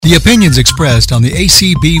The opinions expressed on the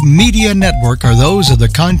ACB Media Network are those of the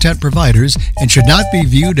content providers and should not be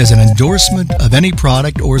viewed as an endorsement of any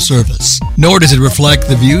product or service. Nor does it reflect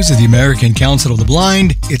the views of the American Council of the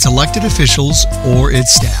Blind, its elected officials, or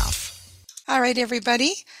its staff. All right,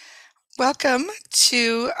 everybody. Welcome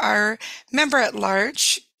to our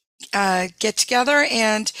member-at-large get-together,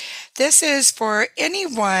 and this is for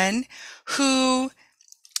anyone who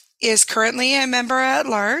is currently a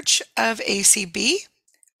member-at-large of ACB,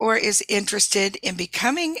 or is interested in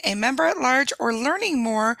becoming a member-at-large or learning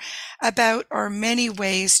more about our many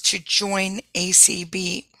ways to join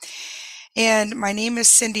ACB. And my name is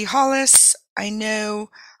Cindy Hollis. I know,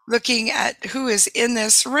 looking at who is in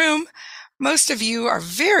this room, most of you are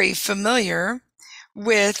very familiar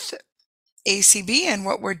with ACB and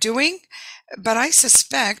what we're doing, but I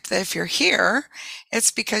suspect that if you're here, it's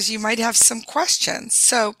because you might have some questions.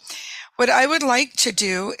 So what I would like to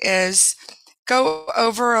do is go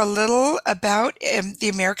over a little about the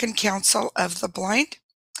American Council of the Blind,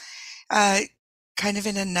 kind of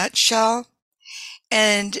in a nutshell.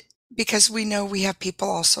 And because we know we have people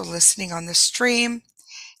also listening on the stream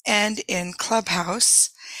and in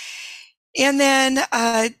Clubhouse. And then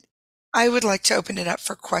I would like to open it up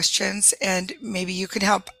for questions, and maybe you can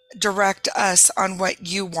help direct us on what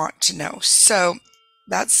you want to know. So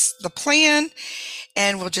that's the plan,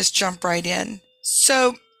 and we'll just jump right in.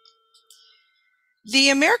 So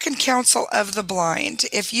the American Council of the Blind,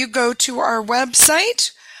 if you go to our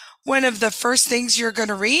website, one of the first things you're going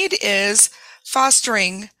to read is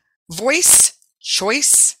fostering voice,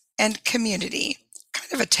 choice, and community.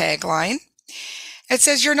 Kind of a tagline. It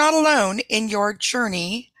says you're not alone in your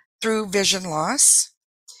journey through vision loss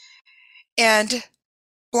and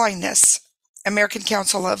blindness. American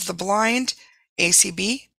Council of the Blind,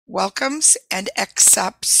 ACB, welcomes and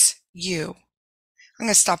accepts you. I'm going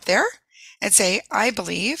to stop there and say, I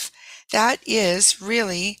believe that is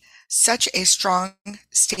really such a strong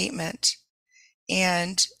statement.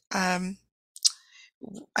 And I've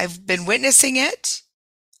been witnessing it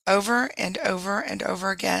over and over and over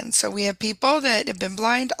again. So we have people that have been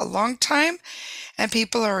blind a long time and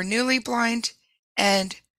people who are newly blind,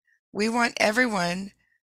 and we want everyone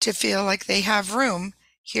to feel like they have room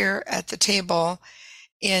here at the table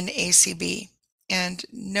in ACB. And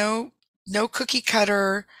no cookie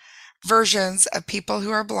cutter versions of people who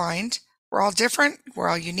are blind. We're all different, we're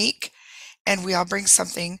all unique, and we all bring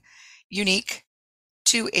something unique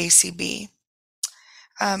to ACB.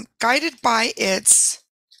 Guided by its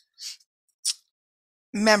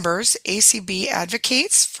members, ACB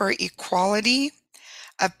advocates for equality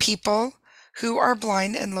of people who are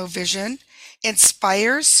blind and low vision,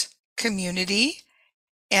 inspires community,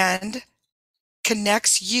 and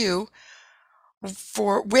connects you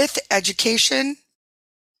with education,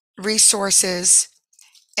 resources,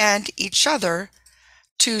 and each other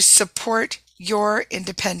to support your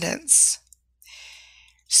independence.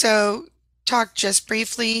 So, talk just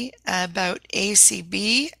briefly about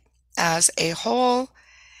ACB as a whole.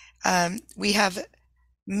 We have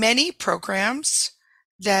many programs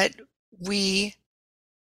that we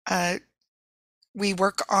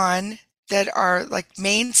work on that are like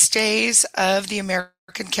mainstays of the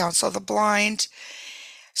American Council of the Blind.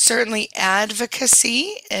 Certainly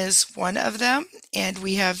advocacy is one of them, and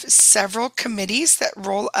we have several committees that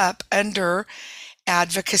roll up under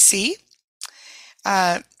advocacy.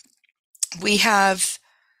 We have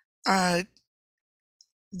the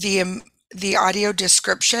Audio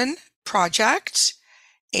Description Project,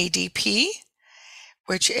 ADP,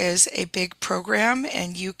 which is a big program,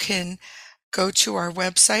 and you can go to our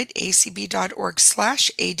website, acb.org/ADP,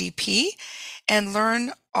 and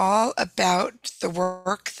learn all about the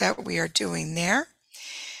work that we are doing there.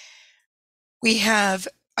 We have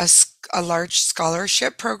a large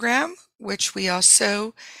scholarship program, which we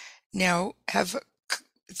also now have,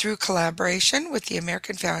 through collaboration with the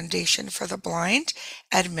American Foundation for the Blind,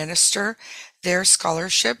 administer their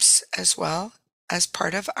scholarships as well as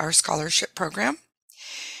part of our scholarship program.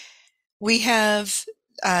 We have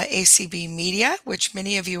ACB Media, which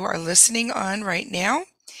many of you are listening on right now,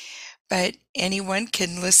 but anyone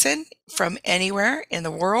can listen from anywhere in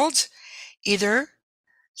the world, either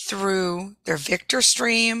through their Victor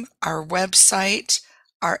Stream, our website,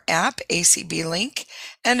 our app, ACB Link,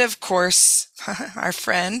 and of course, our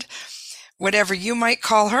friend, whatever you might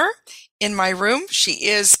call her, in my room, she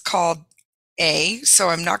is called A, so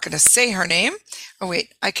I'm not going to say her name. Oh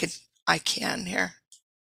wait, I can here.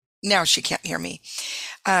 Now she can't hear me.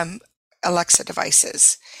 Alexa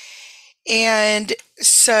devices. And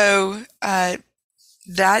so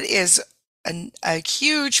that is a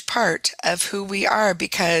huge part of who we are,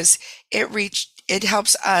 because it it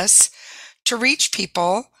helps us to reach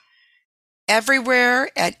people everywhere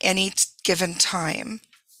at any given time,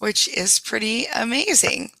 which is pretty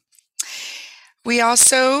amazing. We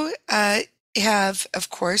also have, of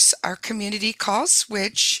course, our community calls,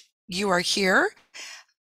 which you are here,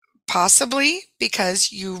 possibly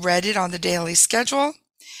because you read it on the daily schedule,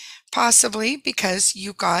 possibly because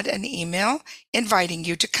you got an email inviting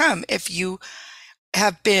you to come if you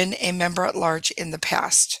have been a member at large in the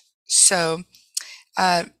past. So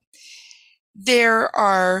there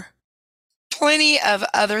are plenty of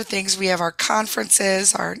other things. We have our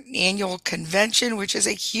conferences, our annual convention, which is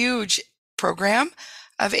a huge program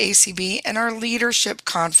of ACB, and our leadership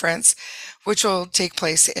conference, which will take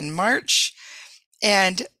place in March.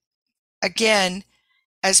 And again,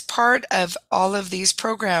 as part of all of these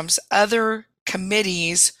programs, other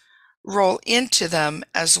committees roll into them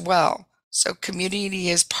as well. So community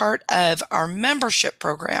is part of our membership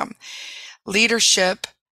program. Leadership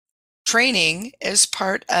training is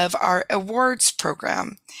part of our awards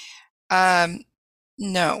program.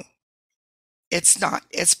 No, it's not.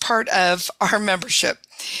 It's part of our membership.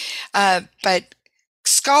 But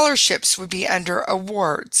scholarships would be under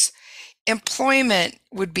awards. Employment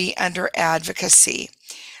would be under advocacy.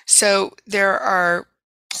 So there are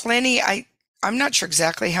plenty. I'm not sure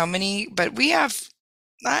exactly how many, but we have,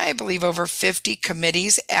 I believe, over 50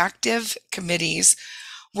 committees, active committees,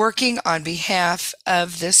 working on behalf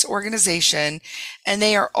of this organization, and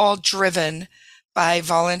they are all driven by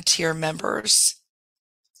volunteer members.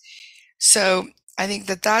 So I think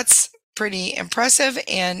that that's pretty impressive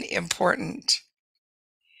and important.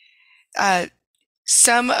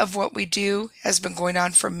 Some of what we do has been going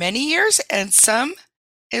on for many years, and some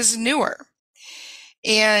is newer.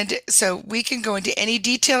 And so we can go into any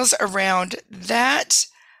details around that,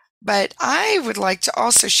 but I would like to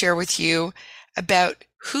also share with you about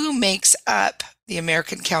who makes up the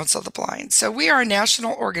American Council of the Blind. So we are a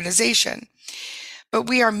national organization, but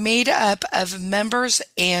we are made up of members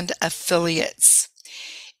and affiliates.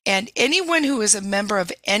 And anyone who is a member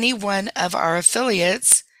of any one of our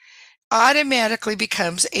affiliates automatically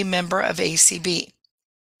becomes a member of ACB.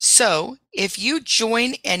 So if you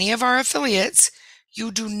join any of our affiliates,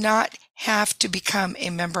 you do not have to become a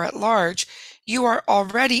member at large. You are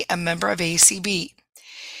already a member of ACB.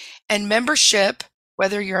 And membership,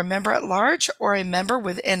 whether you're a member at large or a member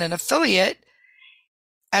within an affiliate,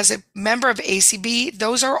 as a member of ACB,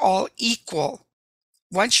 those are all equal.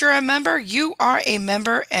 Once you're a member, you are a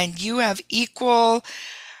member and you have equal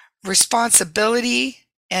responsibility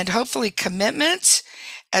and hopefully commitment,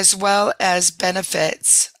 as well as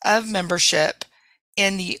benefits of membership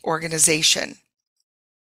in the organization.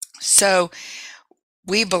 So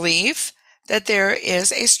we believe that there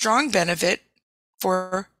is a strong benefit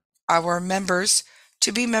for our members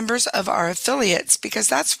to be members of our affiliates, because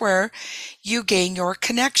that's where you gain your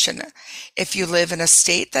connection. If you live in a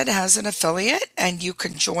state that has an affiliate and you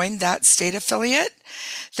can join that state affiliate,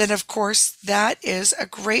 then of course that is a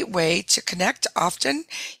great way to connect. Often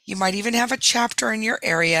you might even have a chapter in your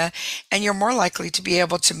area, and you're more likely to be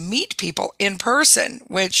able to meet people in person,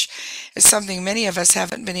 which is something many of us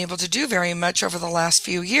haven't been able to do very much over the last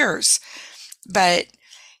few years. But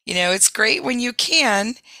it's great when you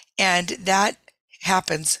can, and that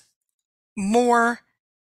happens more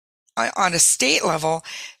on a state level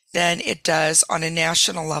than it does on a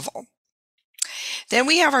national level. Then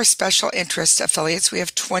we have our special interest affiliates. We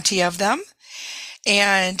have 20 of them,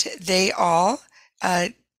 and they all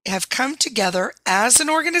have come together as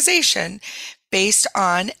an organization based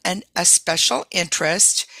on a special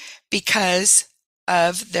interest because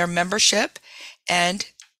of their membership and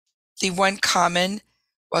the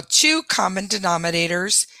two common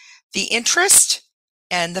denominators, the interest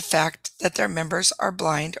and the fact that their members are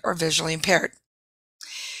blind or visually impaired.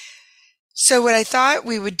 So what I thought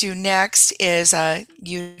we would do next is,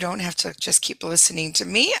 you don't have to just keep listening to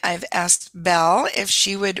me. I've asked Belle if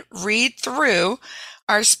she would read through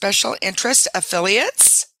our special interest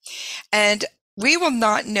affiliates, and we will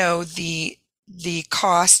not know the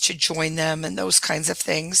cost to join them and those kinds of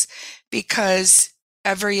things, because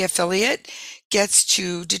every affiliate gets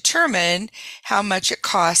to determine how much it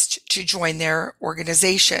costs to join their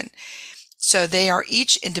organization. So they are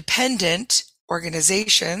each independent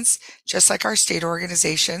organizations, just like our state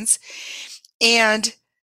organizations, and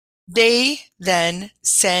they then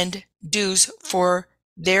send dues for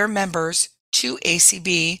their members to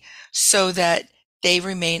ACB so that they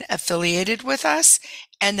remain affiliated with us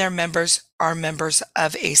and their members are members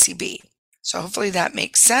of ACB. So hopefully that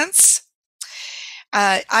makes sense.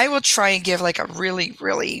 I will try and give like a really,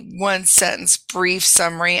 really one sentence brief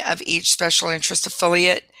summary of each special interest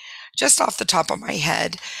affiliate just off the top of my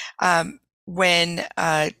head, when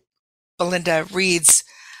Belinda reads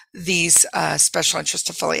these special interest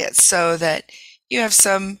affiliates so that you have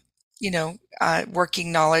some,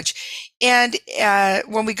 working knowledge. And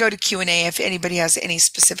when we go to Q&A, if anybody has any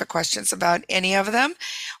specific questions about any of them,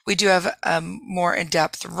 we do have more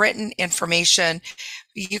in-depth written information.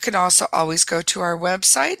 You can also always go to our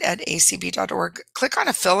website at acb.org, click on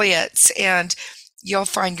affiliates, and you'll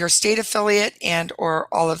find your state affiliate and or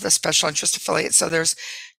all of the special interest affiliates. So there's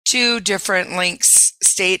two different links: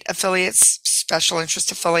 state affiliates, special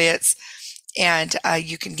interest affiliates, and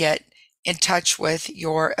you can get in touch with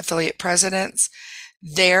your affiliate presidents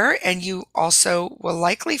there, and you also will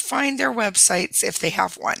likely find their websites if they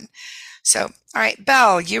have one. So, all right,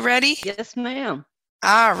 Belle, you ready? Yes, ma'am.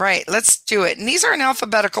 All right, let's do it. And these are in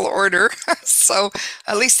alphabetical order, so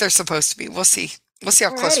at least they're supposed to be. We'll see. We'll see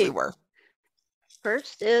how close we were.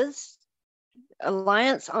 First is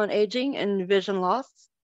Alliance on Aging and Vision Loss.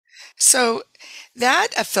 So that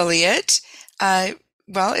affiliate,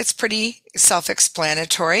 well, it's pretty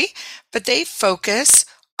self-explanatory, but they focus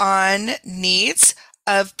on needs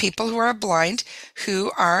of people who are blind,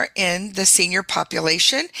 who are in the senior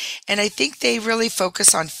population. And I think they really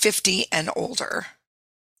focus on 50 and older.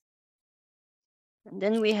 And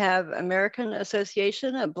then we have American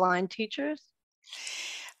Association of Blind Teachers.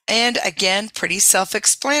 And again, pretty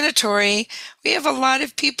self-explanatory. We have a lot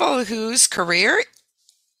of people whose career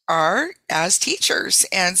are as teachers.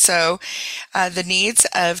 And so the needs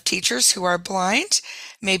of teachers who are blind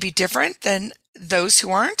may be different than those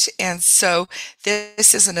who aren't. And so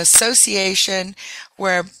this is an association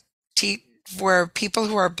where people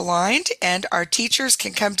who are blind and our teachers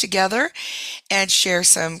can come together and share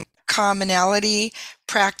some commonality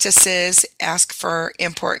practices, ask for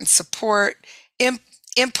important support,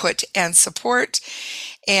 input and support.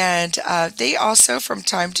 And they also, from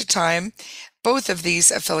time to time, both of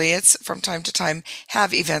these affiliates from time to time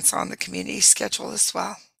have events on the community schedule as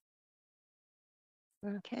well.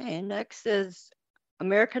 Okay, next is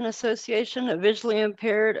American Association of Visually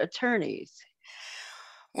Impaired Attorneys.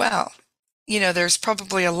 Well, there's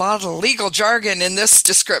probably a lot of legal jargon in this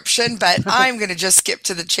description, but I'm going to just skip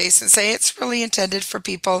to the chase and say it's really intended for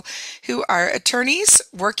people who are attorneys,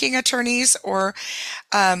 working attorneys, or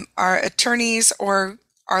are attorneys or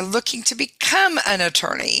are looking to become an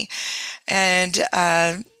attorney. And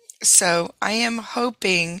so I am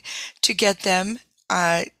hoping to get them.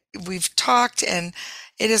 We've talked, and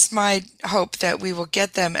it is my hope that we will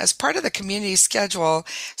get them as part of the community schedule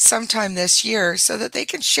sometime this year so that they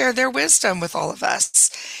can share their wisdom with all of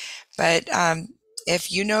us. But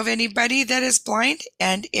if you know of anybody that is blind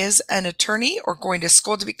and is an attorney or going to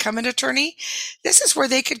school to become an attorney, this is where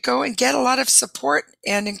they could go and get a lot of support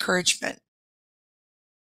and encouragement.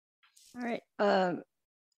 All right.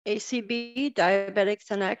 ACB,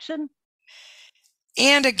 Diabetics in Action.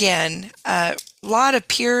 And again, a lot of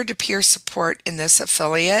peer-to-peer support in this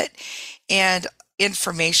affiliate and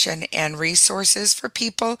information and resources for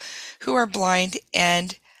people who are blind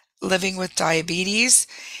and living with diabetes.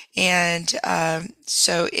 And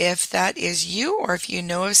so if that is you, or if you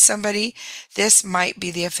know of somebody, this might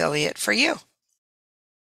be the affiliate for you.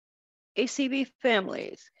 ACB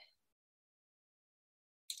Families.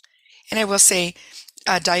 And I will say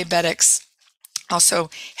diabetics also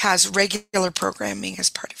has regular programming as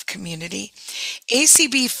part of community.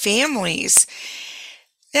 ACB Families,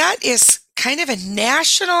 that is kind of a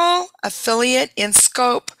national affiliate in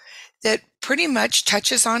scope that pretty much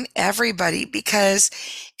touches on everybody, because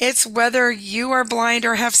it's whether you are blind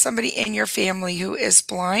or have somebody in your family who is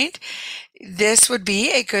blind, this would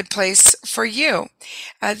be a good place for you.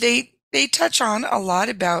 They touch on a lot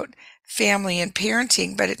about family and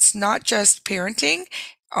parenting, but it's not just parenting,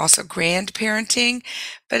 also grandparenting,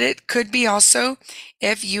 but it could be also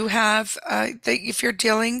if you have, if you're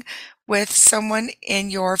dealing with someone in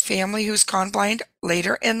your family who's gone blind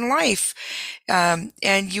later in life,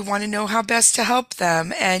 and you want to know how best to help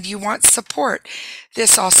them and you want support,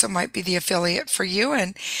 this also might be the affiliate for you.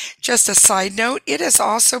 And just a side note, it is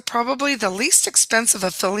also probably the least expensive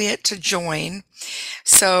affiliate to join.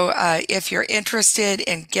 So if you're interested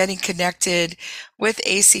in getting connected with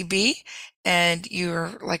ACB, and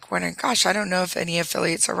you're like wondering, gosh, I don't know if any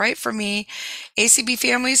affiliates are right for me, ACB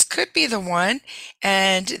Families could be the one.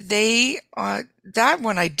 And they, that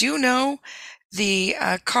one I do know the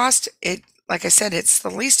cost, like I said, it's the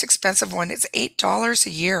least expensive one. It's $8 a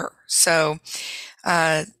year. So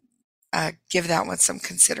give that one some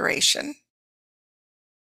consideration.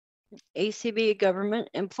 ACB Government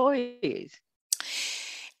Employees.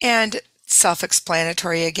 And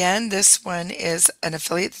self-explanatory again. This one is an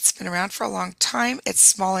affiliate that's been around for a long time. It's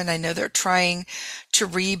small, and I know they're trying to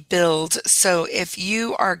rebuild. So if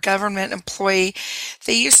you are a government employee,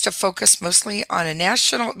 they used to focus mostly on a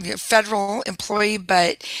federal employee,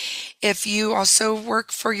 but if you also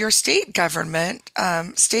work for your state government,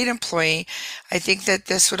 state employee, I think that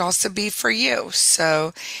this would also be for you.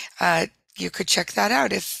 So you could check that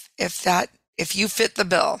out if you fit the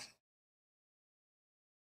bill.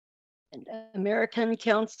 American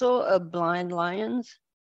Council of Blind Lions.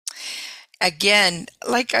 Again,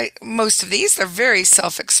 most of these, they're very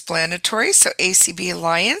self-explanatory. So ACB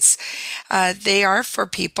Alliance, they are for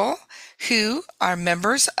people who are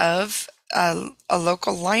members of a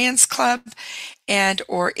local Lions Club and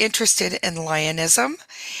or interested in Lionism.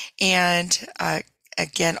 And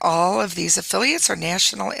again, all of these affiliates are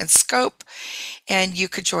national in scope, and you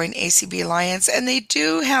could join ACB Alliance. And they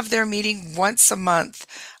do have their meeting once a month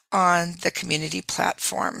on the community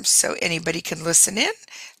platform. So anybody can listen in,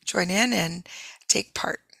 join in, and take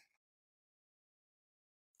part.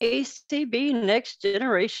 ACB Next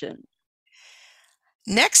Generation.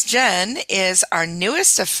 Next Gen is our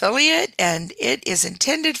newest affiliate, and it is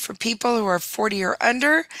intended for people who are 40 or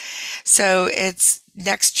under. So it's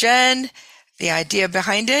Next Gen. The idea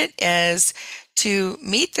behind it is to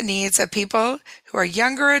meet the needs of people who are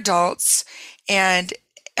younger adults and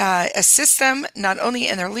assist them not only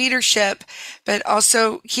in their leadership, but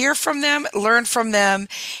also hear from them, learn from them,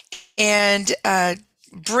 and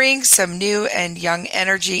bring some new and young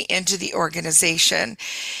energy into the organization.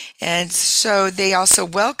 And so they also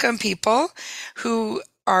welcome people who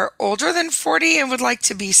are older than 40 and would like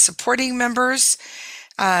to be supporting members.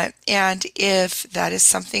 And if that is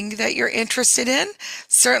something that you're interested in,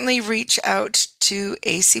 certainly reach out to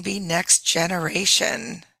ACB Next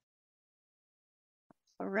Generation.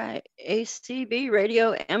 All right, ACB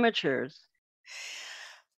Radio Amateurs.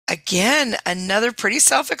 Again, another pretty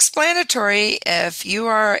self-explanatory. If you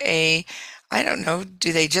are I don't know,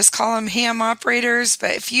 do they just call them ham operators?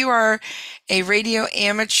 But if you are a radio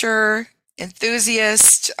amateur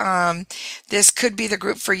enthusiast, this could be the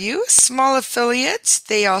group for you. Small affiliates.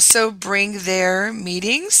 They also bring their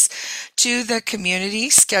meetings to the community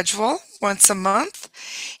schedule once a month.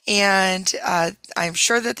 And I'm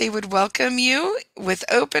sure that they would welcome you with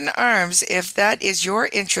open arms if that is your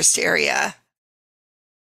interest area.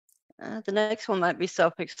 The next one might be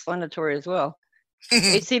self-explanatory as well.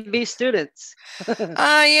 ACB students.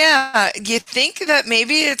 Yeah. You think that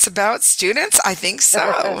maybe it's about students? I think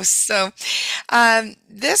so. So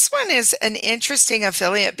this one is an interesting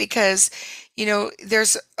affiliate because,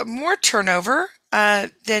 there's more turnover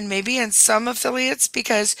than maybe in some affiliates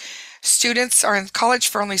because students are in college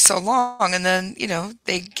for only so long and then,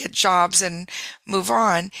 they get jobs and move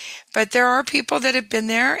on. But there are people that have been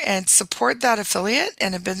there and support that affiliate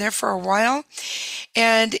and have been there for a while.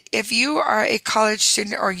 And if you are a college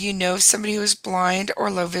student or somebody who is blind or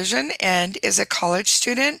low vision and is a college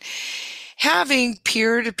student, having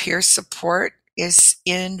peer-to-peer support is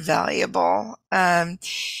invaluable.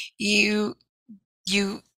 You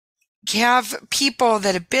have people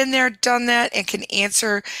that have been there, done that, and can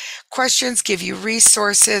answer questions, give you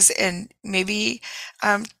resources, and maybe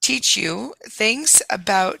teach you things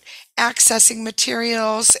about accessing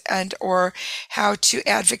materials and or how to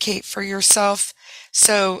advocate for yourself.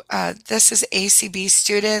 So this is ACB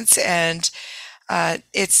students, and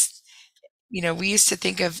it's, we used to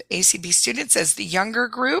think of ACB students as the younger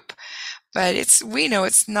group, but we know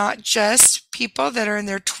it's not just people that are in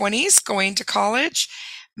their 20s going to college.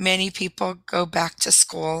 Many people go back to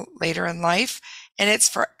school later in life, and it's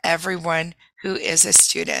for everyone who is a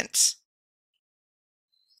student.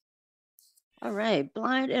 All right,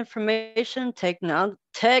 Blind Information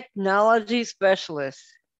Technology Specialist.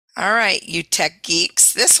 All right, you tech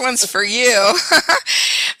geeks, this one's for you.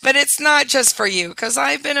 But it's not just for you, because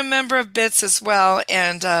I've been a member of BITS as well,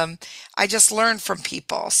 and I just learned from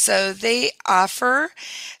people. So they offer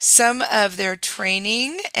some of their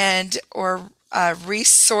training and or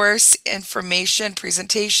resource information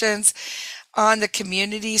presentations on the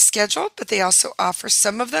community schedule, but they also offer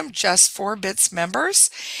some of them just for BITS members.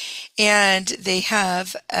 And they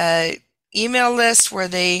have a email list where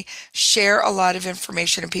they share a lot of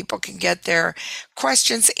information and people can get their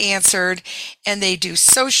questions answered, and they do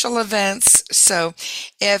social events. So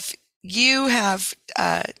if you have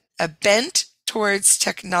a bent towards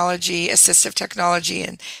technology, assistive technology,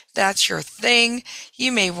 and that's your thing, you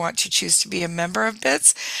may want to choose to be a member of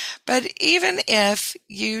BITS. But even if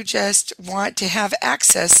you just want to have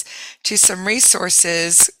access to some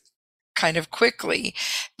resources kind of quickly,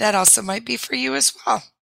 that also might be for you as well.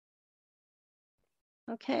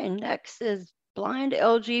 Okay, next is Blind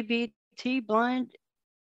LGBT Blind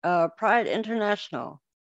Pride International.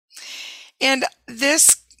 And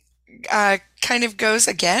this kind of goes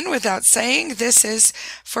again without saying. This is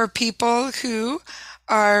for people who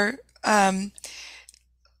are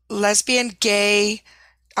lesbian, gay.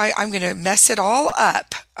 I'm going to mess it all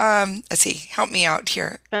up. Let's see. Help me out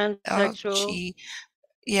here. Transsexual.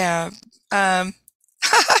 Yeah. Um,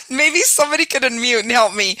 maybe somebody could unmute and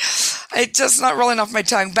help me. It's just not rolling off my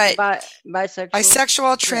tongue. But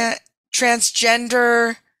bisexual,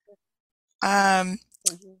 transgender,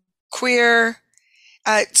 queer.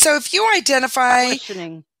 So if you identify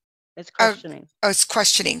questioning, it's questioning. It's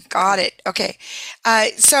questioning. Got it. Okay.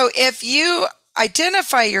 So if you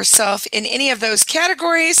identify yourself in any of those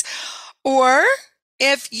categories, or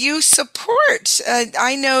if you support,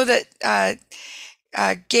 I know that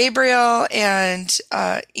Gabriel and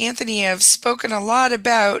Anthony have spoken a lot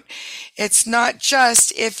about, it's not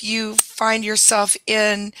just if you find yourself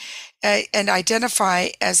in and identify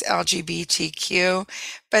as LGBTQ,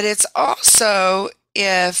 but it's also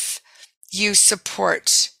if you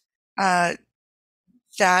support that,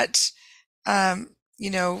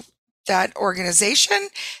 that organization.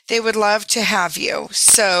 They would love to have you.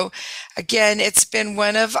 So again, it's been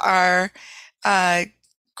one of our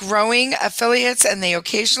growing affiliates, and they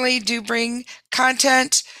occasionally do bring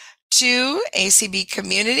content to ACB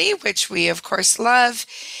community, which we of course love.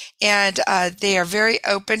 And they are very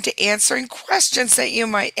open to answering questions that you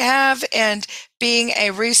might have and being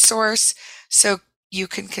a resource. So you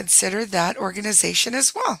can consider that organization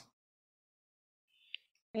as well.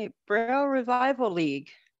 Braille Revival League.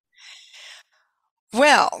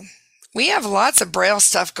 Well, we have lots of Braille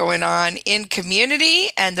stuff going on in community,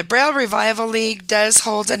 and the Braille Revival League does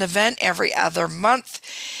hold an event every other month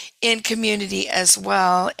in community as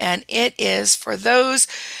well. And it is for those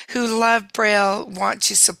who love Braille, want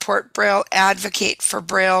to support Braille, advocate for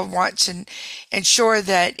Braille, want to ensure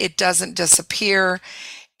that it doesn't disappear,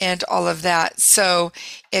 and all of that. So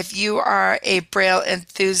if you are a Braille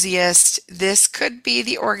enthusiast, this could be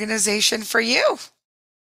the organization for you.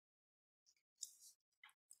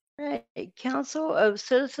 Right. Council of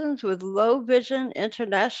Citizens with Low Vision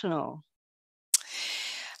International.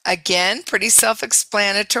 Again, pretty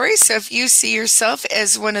self-explanatory. So if you see yourself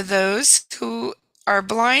as one of those who are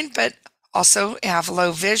blind but also have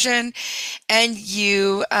low vision, and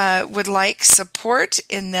you would like support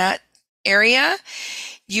in that area,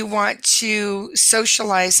 you want to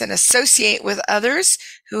socialize and associate with others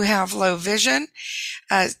who have low vision,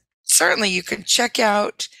 certainly you can check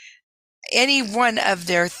out any one of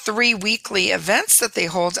their 3 weekly events that they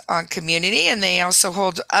hold on community, and they also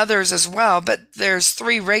hold others as well, but there's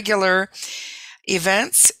 3 regular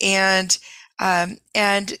events, and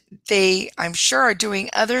they, I'm sure, are doing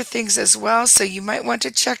other things as well, so you might want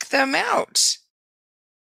to check them out.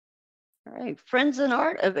 All right, Friends in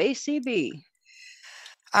Art of ACB.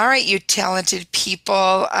 All right, you talented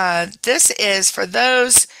people. This is for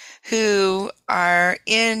those who are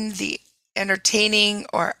in the entertaining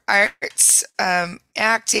or arts,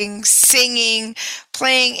 acting, singing,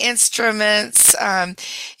 playing instruments.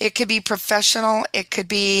 It could be professional. It could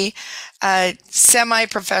be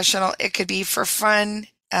semi-professional. It could be for fun.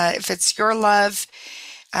 If it's your love,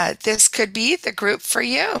 this could be the group for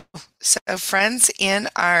you. So Friends in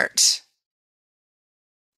Art.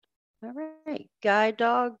 All right, Guide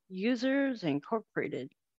Dog Users Incorporated.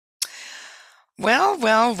 Well,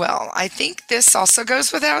 I think this also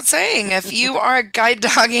goes without saying. If you are a guide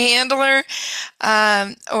dog handler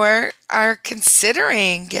or are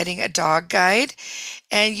considering getting a dog guide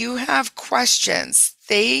and you have questions,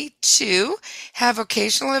 they too have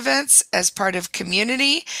occasional events as part of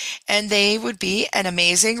community, and they would be an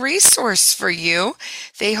amazing resource for you.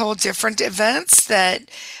 They hold different events that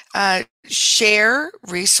share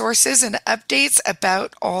resources and updates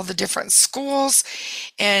about all the different schools,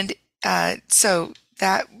 and so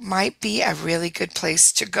that might be a really good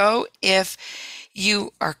place to go if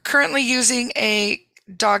you are currently using a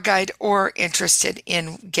dog guide or interested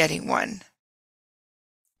in getting one.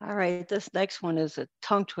 All right, this next one is a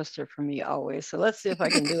tongue twister for me always, so let's see if I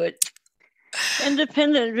can do it.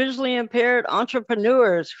 Independent Visually Impaired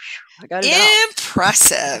Entrepreneurs. I got it out.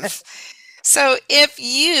 Impressive. So if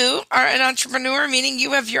you are an entrepreneur, meaning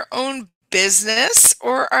you have your own business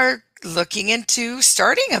or are looking into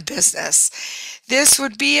starting a business, this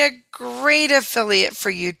would be a great affiliate for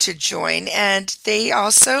you to join. And they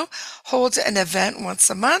also hold an event once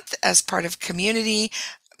a month as part of community,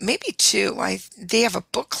 maybe 2. They have a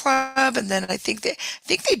book club, and then I think they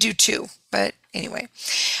do 2. But anyway,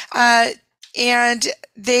 And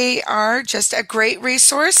they are just a great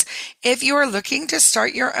resource if you are looking to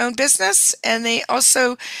start your own business. And they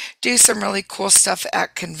also do some really cool stuff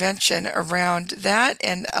at convention around that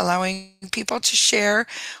and allowing people to share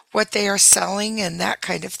what they are selling and that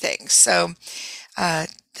kind of thing. So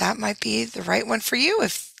that might be the right one for you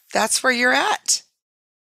if that's where you're at.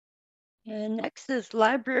 And next is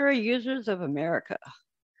Library Users of America.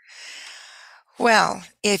 Well,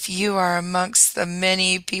 if you are amongst the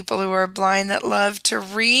many people who are blind that love to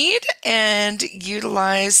read and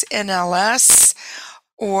utilize NLS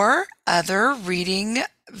or other reading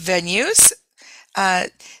venues,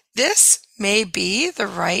 this may be the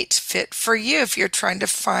right fit for you if you're trying to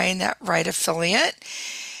find that right affiliate.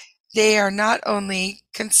 They are not only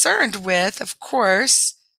concerned with, of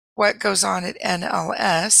course, what goes on at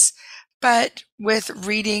NLS, but with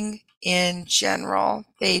reading in general.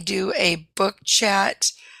 They do a book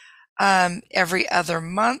chat every other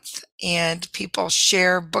month, and people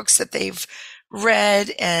share books that they've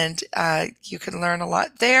read, and you can learn a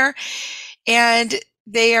lot there. And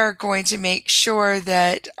they are going to make sure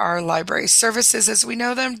that our library services as we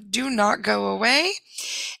know them do not go away.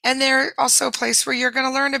 And they're also a place where you're going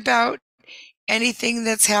to learn about anything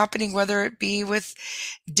that's happening, whether it be with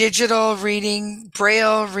digital reading,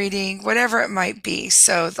 braille reading, whatever it might be.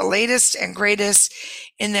 So the latest and greatest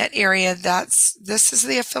in that area, this is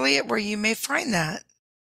the affiliate where you may find that.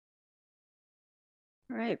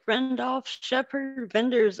 All right, Randolph Shepherd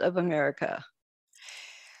Vendors of America.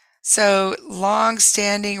 So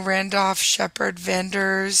long-standing Randolph Shepherd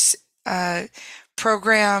Vendors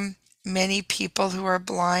program. Many people who are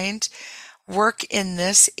blind work in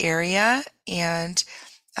this area, and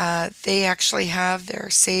they actually have their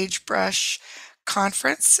Sagebrush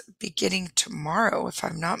conference beginning tomorrow, if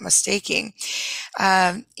I'm not mistaken.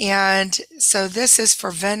 And so this is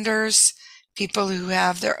for vendors, people who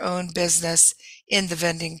have their own business in the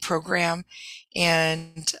vending program.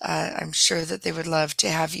 And I'm sure that they would love to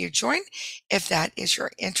have you join if that is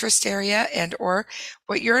your interest area and or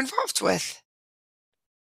what you're involved with.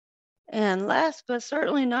 And last but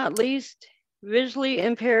certainly not least, Visually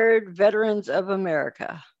Impaired Veterans of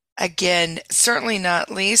America. Again, certainly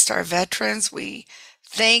not least, our veterans. We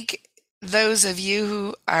thank those of you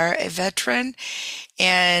who are a veteran.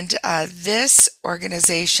 And this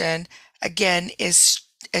organization, again, is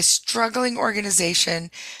a struggling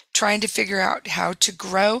organization trying to figure out how to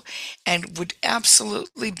grow and would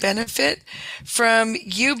absolutely benefit from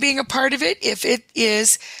you being a part of it if it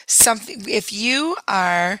is something, if you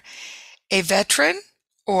are a veteran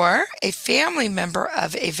or a family member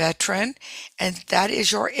of a veteran, and that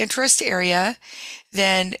is your interest area,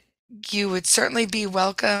 then you would certainly be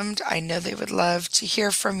welcomed. I know they would love to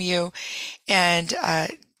hear from you and,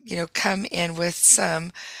 come in with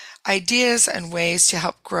some ideas and ways to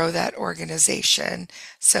help grow that organization.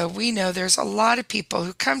 So we know there's a lot of people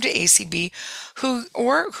who come to ACB who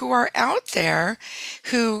are out there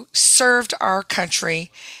who served our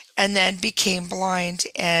country and then became blind,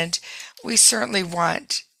 and we certainly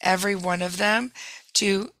want every one of them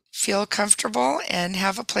to feel comfortable and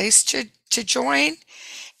have a place to join.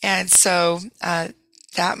 And so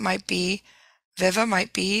that might be, Viva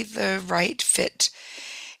might be the right fit.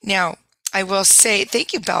 Now, I will say,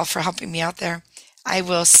 thank you, Belle, for helping me out there. I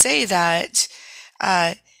will say that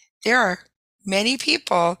there are many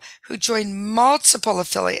people who join multiple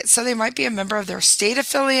affiliates. So they might be a member of their state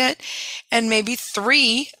affiliate and maybe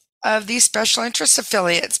 3 of these special interest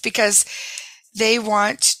affiliates because they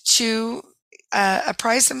want to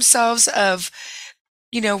apprise themselves of,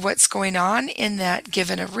 what's going on in that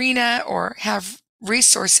given arena or have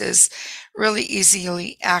resources really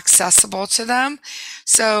easily accessible to them.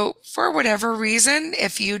 So for whatever reason,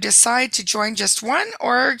 if you decide to join just 1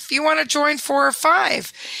 or if you want to join 4 or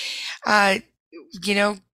 5,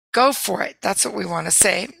 go for it. That's what we want to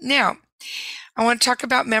say. Now, I want to talk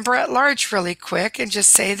about member at large really quick and just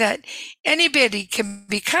say that anybody can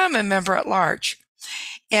become a member at large.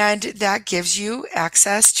 And that gives you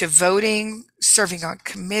access to voting, serving on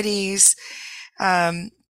committees,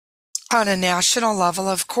 on a national level,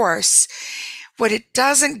 of course. What it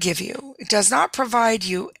doesn't give you, it does not provide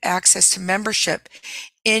you access to membership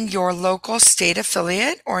in your local state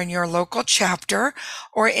affiliate or in your local chapter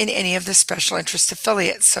or in any of the special interest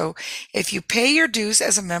affiliates. So if you pay your dues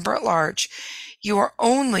as a member at large, you are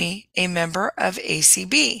only a member of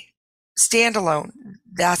ACB. Standalone.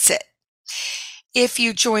 That's it. If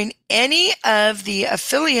you join any of the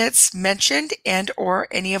affiliates mentioned and or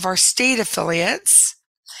any of our state affiliates,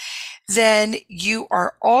 then you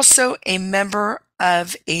are also a member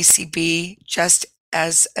of ACB just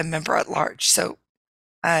as a member at large. So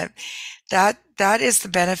That is the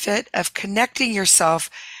benefit of connecting yourself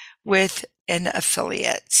with an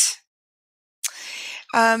affiliate.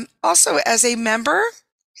 Also, as a member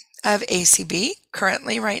of ACB,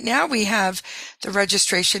 currently right now, we have the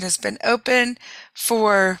registration has been open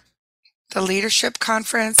for the leadership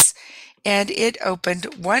conference, and it opened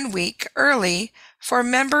 1 week early for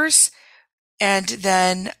members. And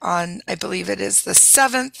then on, I believe it is the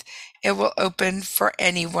 7th, it will open for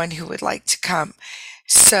anyone who would like to come.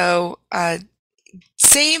 So,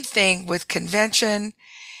 same thing with convention.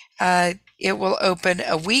 It will open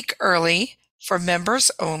a week early for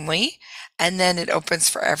members only, and then it opens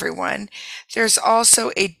for everyone. There's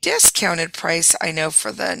also a discounted price, I know,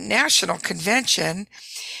 for the national convention.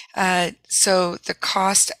 So the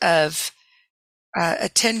cost of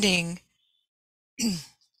attending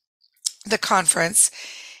the conference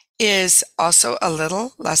is also a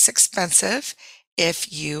little less expensive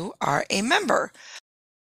if you are a member.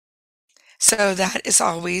 So that is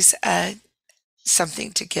always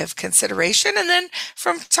something to give consideration. And then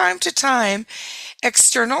from time to time,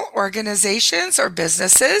 external organizations or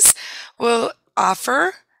businesses will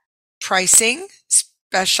offer pricing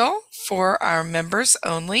special for our members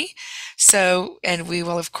only. So, and we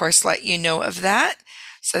will of course let you know of that.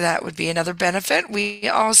 So that would be another benefit. We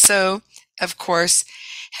also, of course,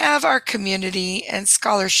 have our community and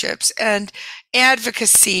scholarships and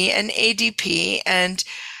advocacy and ADP and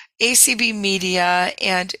ACB media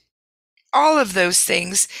and all of those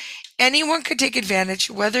things. Anyone could take advantage,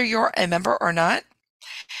 whether you're a member or not.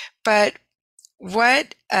 But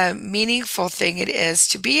what a meaningful thing it is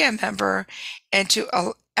to be a member and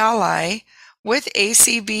to ally with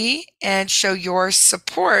ACB and show your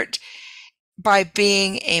support by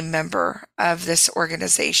being a member of this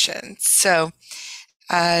organization. So,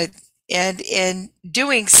 and in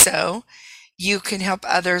doing so, you can help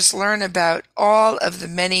others learn about all of the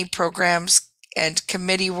many programs and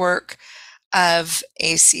committee work of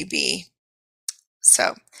ACB.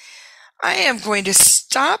 So I am going to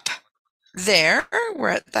stop there. We're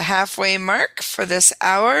at the halfway mark for this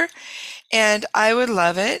hour, and I would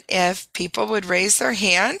love it if people would raise their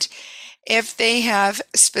hand if they have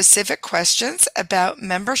specific questions about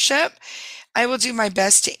membership. I will do my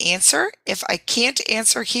best to answer. If I can't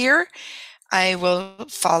answer here, I will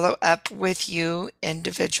follow up with you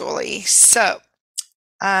individually. So,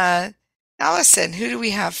 Allison, who do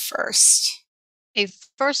we have first?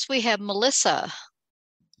 First, we have Melissa.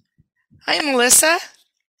 Hi, Melissa.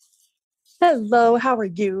 Hello, how are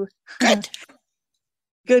you? Good.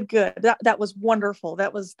 Good. That was wonderful.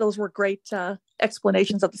 Those were great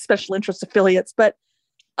explanations of the special interest affiliates. But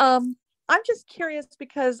I'm just curious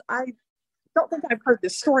because I don't think I've heard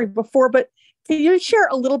this story before. But can you share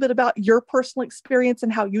a little bit about your personal experience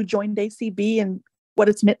and how you joined ACB and what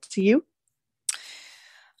it's meant to you?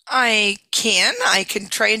 I can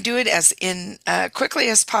try and do it as quickly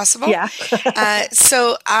as possible. Yeah.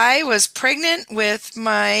 So I was pregnant with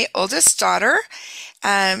my oldest daughter,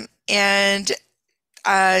 and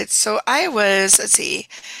so I was,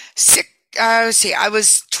 I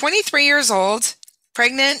was 23 years old,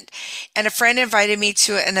 pregnant, and a friend invited me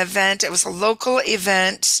to an event. It was a local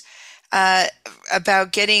event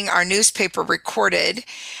about getting our newspaper recorded.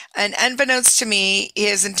 And unbeknownst to me,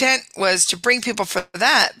 his intent was to bring people for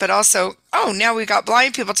that, but also, now we got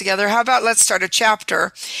blind people together. How about let's start a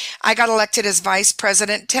chapter? I got elected as vice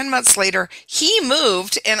president. 10 months later, he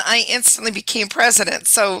moved and I instantly became president.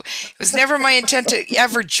 So it was never my intent to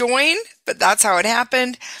ever join, but that's how it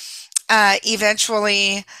happened.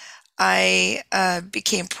 Eventually, I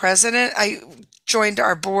became president. I joined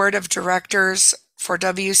our board of directors for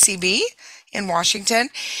WCB in Washington,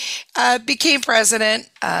 became president,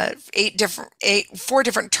 4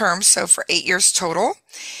 different terms, so for 8 years total,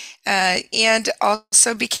 and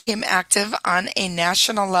also became active on a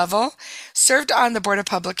national level, served on the Board of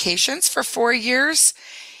Publications for 4 years,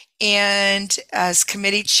 and as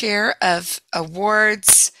committee chair of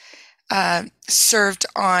awards, served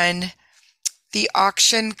on the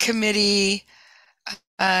auction committee,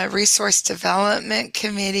 resource development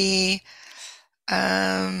committee,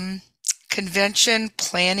 convention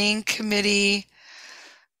planning committee,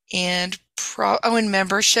 and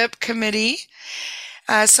membership committee.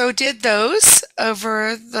 So did those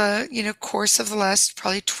over the course of the last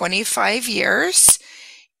probably 25 years,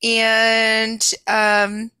 and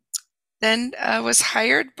then was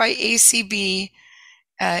hired by ACB,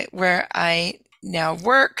 where I now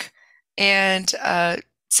work, and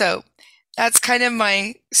so that's kind of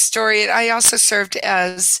my story. I also served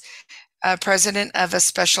as president of a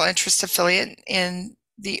special interest affiliate in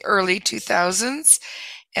the early 2000s,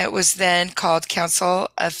 It was then called Council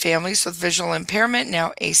of Families with Visual Impairment,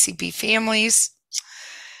 now ACB Families.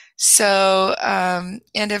 So,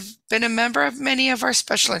 and have been a member of many of our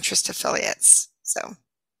special interest affiliates. So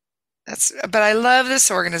but I love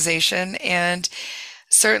this organization and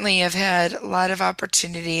certainly have had a lot of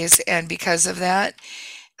opportunities. And because of that,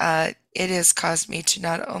 it has caused me to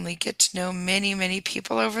not only get to know many, many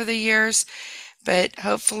people over the years, but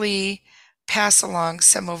hopefully pass along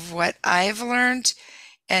some of what I've learned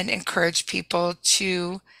and encourage people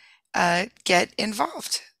to get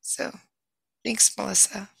involved. So thanks,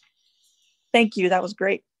 Melissa. Thank you. That was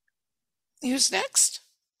great. Who's next?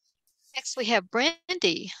 Next, we have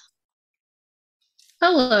Brandy.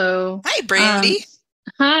 Hello. Hi, Brandy.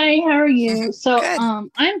 Hi, how are you? So Good.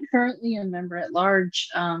 I'm currently a member at large,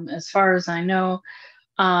 as far as I know.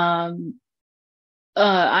 I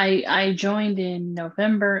joined in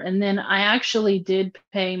November, and then I actually did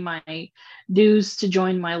pay my dues to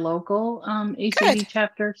join my local ACB Good.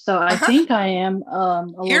 chapter. So I think I am a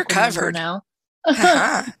You're local covered. member now.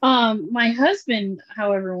 Uh-huh. My husband,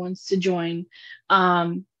 however, wants to join,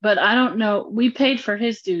 but I don't know. We paid for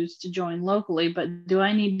his dues to join locally, but do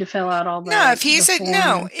I need to fill out all the No, if he's the a form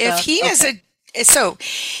no, and if stuff? he is Okay. so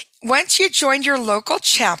once you join your local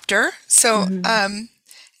chapter, so Mhm.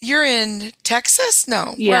 you're in Texas? No, where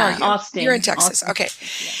are Yeah, you? Austin. You're in Texas. Austin, Okay.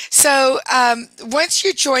 Texas, yeah. So once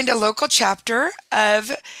you joined a local chapter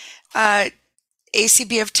of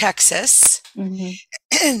ACB of Texas, Mhm.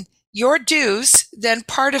 your dues, then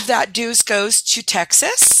part of that dues goes to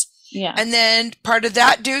Texas, Yeah. and then part of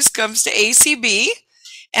that dues comes to ACB.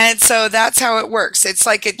 And so that's how it works. It's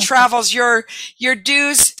like it Okay. travels, your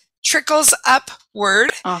dues trickles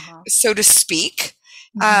upward, Uh-huh. so to speak,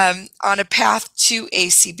 Mhm. on a path to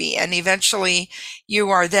ACB. And eventually you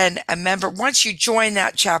are then a member. Once you join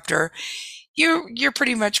that chapter, you're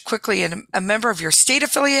pretty much quickly a member of your state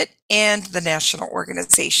affiliate and the national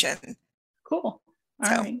organization. Cool. All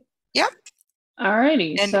So, right. yep. All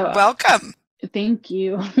righty. And So welcome. thank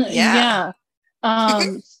you. Yeah.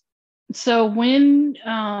 Yeah. So when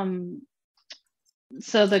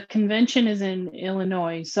so the convention is in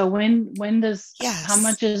Illinois. So when does how Yes.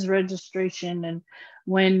 much is registration, and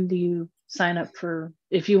when do you sign up for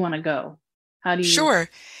if you want to go? How do you? Sure.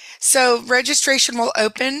 So registration will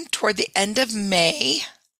open toward the end of May.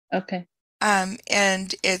 Okay.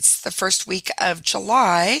 And it's the first week of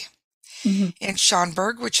July Mhm. in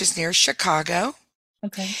Schaumburg, which is near Chicago.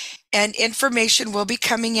 Okay. And information will be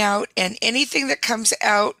coming out, and anything that comes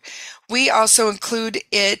out, we also include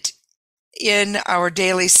it in our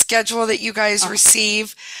daily schedule that you guys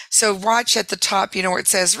receive. So watch at the top, where it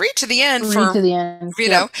says read to the end Read to the end. we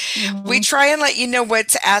Yep. Mhm. try and let you know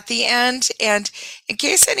what's at the end. And in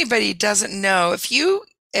case anybody doesn't know, if you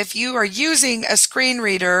are using a screen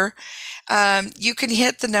reader, you can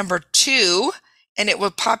hit the number 2 and it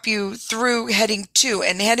will pop you through heading 2.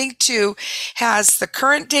 And heading 2 has the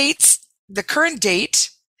current date.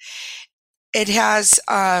 It has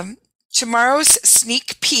tomorrow's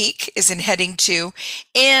sneak peek is in heading 2,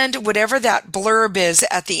 and whatever that blurb is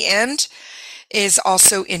at the end is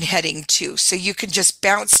also in heading 2. So you can just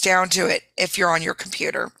bounce down to it if you're on your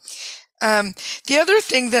computer. The other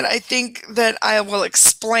thing that I think that I will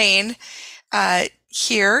explain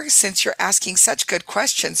here, since you're asking such good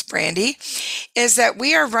questions, Brandy, is that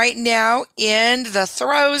we are right now in the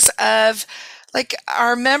throes of like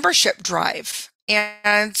our membership drive.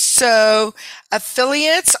 And so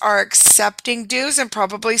affiliates are accepting dues and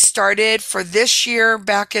probably started for this year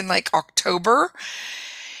back in like October.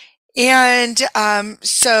 And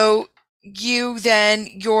so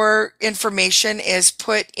your information is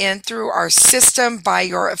put in through our system by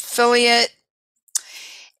your affiliate.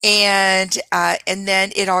 And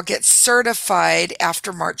then it all gets certified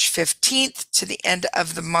after March 15th to the end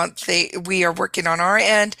of the month. We are working on our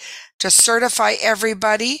end to certify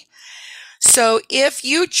everybody. So if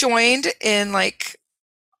you joined in like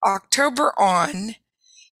October on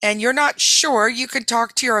and you're not sure, you can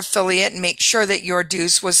talk to your affiliate and make sure that your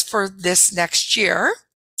dues was for this next year.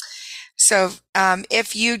 So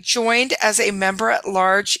if you joined as a member at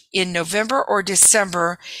large in November or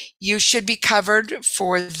December, you should be covered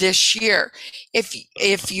for this year.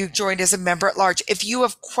 If you joined as a member at large, if you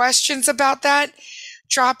have questions about that,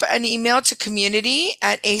 drop an email to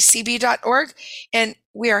community@acb.org, and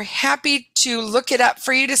we are happy to look it up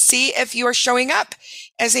for you to see if you are showing up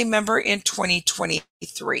as a member in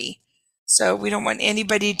 2023. So we don't want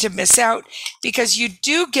anybody to miss out because you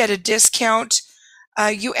do get a discount.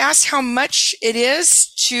 You asked how much it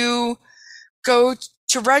is to go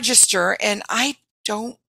to register, and I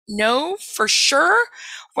don't know for sure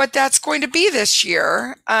what that's going to be this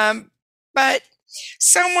year. But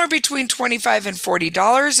somewhere between $25 and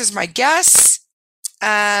 $40 is my guess.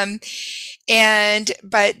 But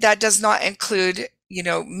that does not include,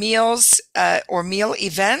 meals or meal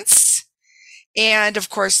events. And of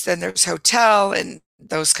course, then there's hotel and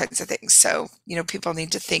those kinds of things. So, people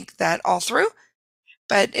need to think that all through.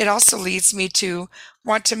 But it also leads me to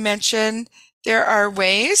want to mention there are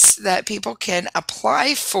ways that people can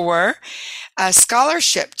apply for a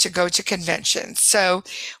scholarship to go to conventions. So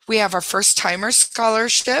we have our First Timer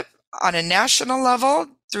Scholarship on a national level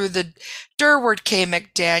through the Durward K.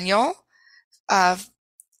 McDaniel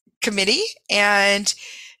committee, and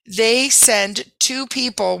they send 2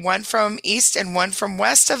 people, one from east and one from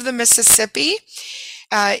west of the Mississippi,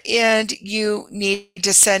 and you need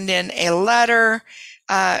to send in a letter.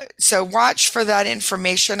 So watch for that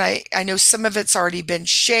information. I know some of it's already been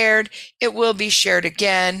shared. It will be shared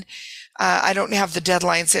again. I don't have the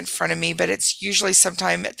deadlines in front of me, but it's usually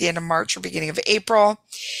sometime at the end of March or beginning of April.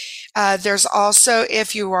 There's also,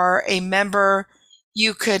 if you are a member,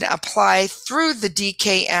 you could apply through the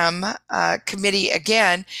DKM committee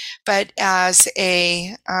again, but as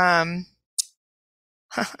a,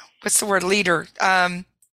 what's the word, leader?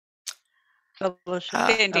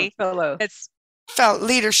 Fellowship. Fellow. It's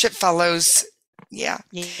Leadership Fellows. Yeah.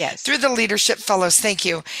 yes. Through the Leadership Fellows. Thank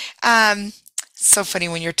you. So funny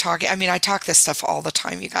when you're talking. I mean, I talk this stuff all the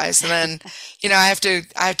time, you guys. And then, I have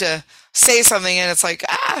to say something and it's like,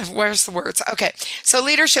 where's the words? Okay. So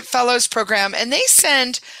Leadership Fellows program, and they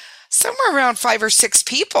send somewhere around 5 or 6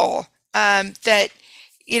 people, that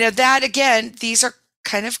again, these are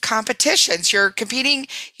kind of competitions. You're competing.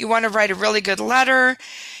 You want to write a really good letter.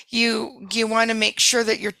 You want to make sure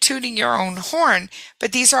that you're tooting your own horn,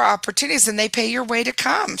 but these are opportunities and they pay your way to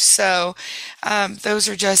come. So those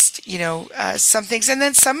are just, some things. And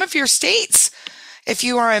then some of your states, if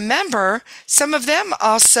you are a member, some of them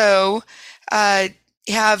also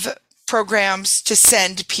have programs to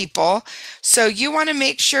send people. So you want to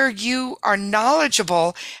make sure you are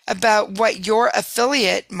knowledgeable about what your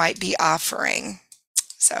affiliate might be offering.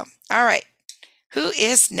 So, all right. Who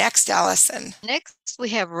is next, Allison? Next, we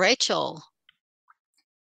have Rachel.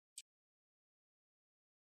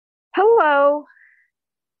 Hello.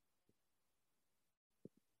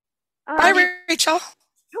 Hi, Rachel.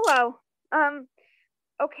 Hello.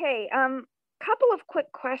 Okay. Couple of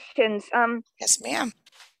quick questions. Yes, ma'am.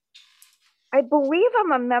 I believe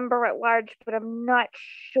I'm a member at large, but I'm not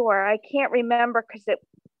sure. I can't remember because it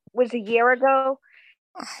was a year ago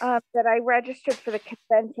that I registered for the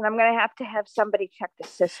convention. I'm going to have somebody check the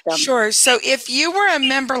system. Sure. So if you were a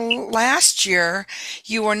member last year,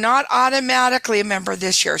 you were not automatically a member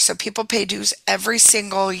this year. So people pay dues every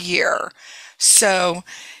single year. So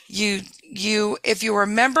if you were a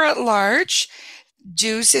member at large,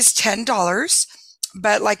 dues is $10.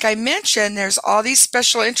 But like I mentioned, there's all these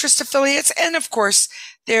special interest affiliates. And of course,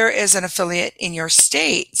 there is an affiliate in your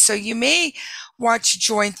state. So you may want to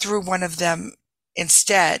join through one of them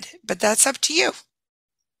instead, but that's up to you.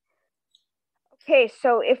 Okay,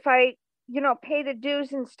 so if I, pay the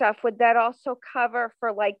dues and stuff, would that also cover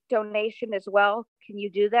for like donation as well? Can you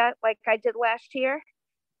do that like I did last year?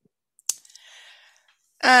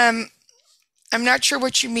 I'm not sure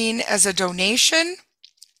what you mean as a donation.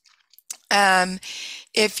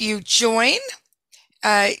 If you join,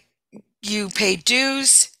 you pay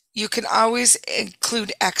dues. You can always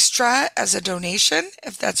include extra as a donation,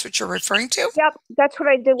 if that's what you're referring to. Yep, that's what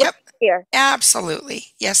I did last year. Absolutely.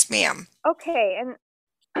 Yes, ma'am. Okay,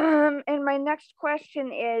 and my next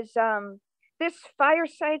question is this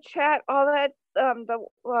fireside chat, all that,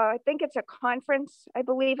 I think it's a conference, I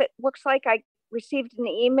believe it looks like. I received an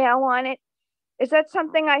email on it. Is that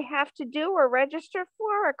something I have to do or register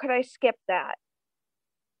for, or could I skip that?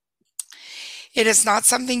 It is not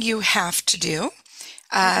something you have to do.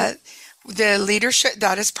 The leadership,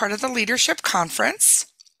 that is part of the leadership conference.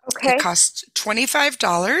 Okay. It costs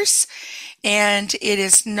 $25 and it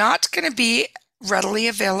is not going to be readily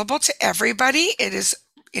available to everybody. It is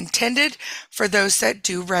intended for those that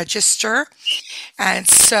do register. And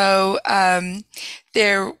so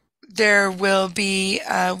there will be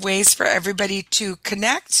ways for everybody to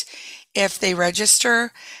connect if they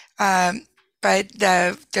register. But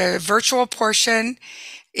the virtual portion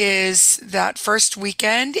is that first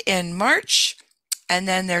weekend in March. And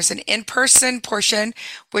then there's an in-person portion,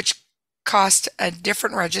 which costs a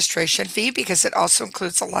different registration fee because it also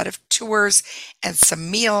includes a lot of tours and some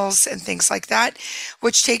meals and things like that,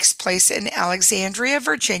 which takes place in Alexandria,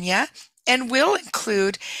 Virginia, and will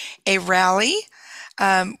include a rally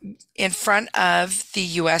in front of the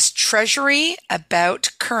U.S. Treasury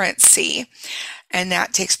about currency. And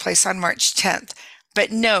that takes place on March 10th.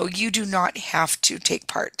 But no, you do not have to take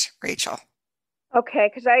part, Rachel. Okay,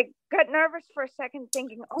 because I got nervous for a second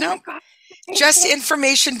thinking, oh No. my God. Just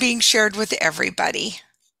information being shared with everybody.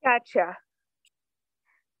 Gotcha.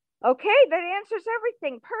 Okay, that answers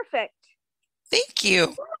everything. Perfect. Thank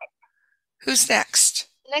you. Who's next?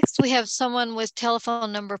 Next, we have someone with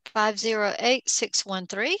telephone number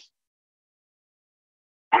 508-613.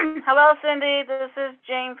 Hello, Cindy. This is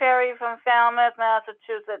Jane Perry from Falmouth,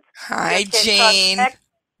 Massachusetts. Hi, Jane.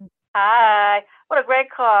 Hi. What a great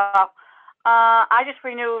call. I just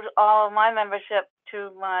renewed all of my membership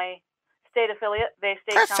to my state affiliate, Bay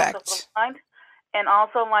State Council for the Blind, and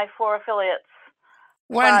also my 4 affiliates.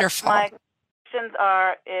 Wonderful. But my questions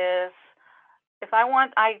is if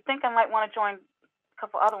I think I might want to join a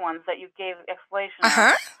couple other ones that you gave explanation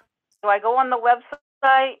on. Do I go on the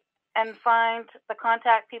website and find the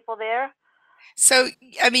contact people there? So,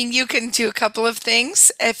 I mean, you can do a couple of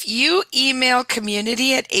things. If you email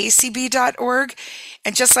community@acb.org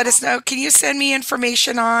and just let us know, can you send me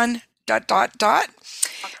information on ...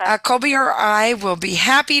 Okay. Colby or I will be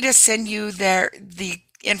happy to send you the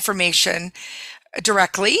information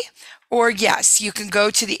directly. Or yes, you can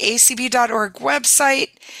go to the acb.org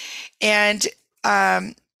website and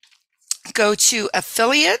go to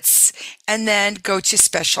affiliates and then go to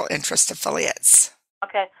special interest affiliates.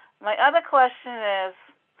 Okay. My other question is,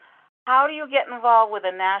 how do you get involved with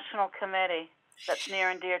a national committee that's near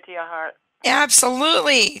and dear to your heart?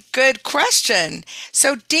 Absolutely. Good question.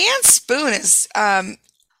 So Dan Spoon has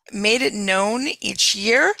made it known each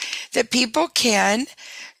year that people can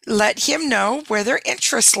let him know where their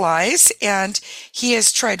interest lies, and he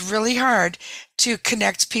has tried really hard to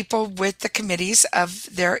connect people with the committees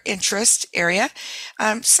of their interest area.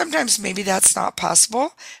 Sometimes maybe that's not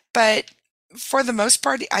possible, but for the most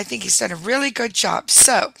part, I think he's done a really good job.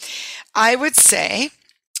 So I would say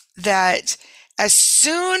that as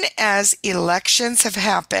soon as elections have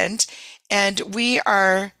happened and we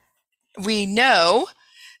know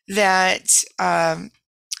that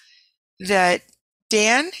that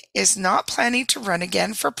Dan is not planning to run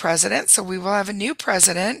again for president, so we will have a new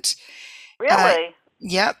president. Really?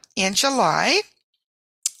 Yep, in July.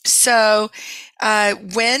 So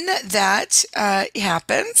when that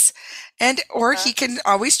happens, or he can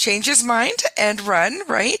always change his mind and run,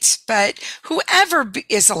 right? But whoever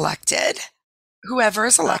is elected, whether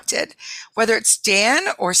it's Dan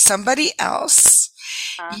or somebody else,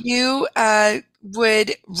 you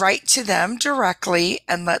would write to them directly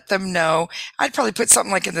and let them know. I'd probably put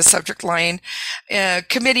something like in the subject line,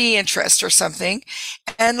 committee interest or something,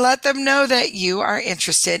 and let them know that you are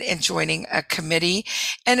interested in joining a committee.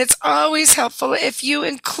 And it's always helpful if you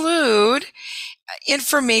include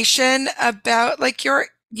information about like your,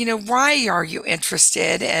 why are you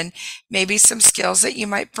interested, and maybe some skills that you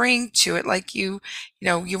might bring to it. Like you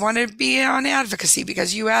want to be on advocacy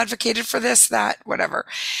because you advocated for this, that, whatever.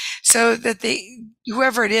 So that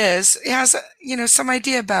whoever it is has, some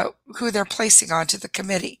idea about who they're placing onto the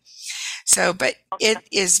committee. So, but it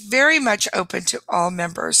is very much open to all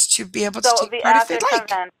members to be able to take part if they'd like.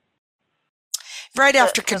 Right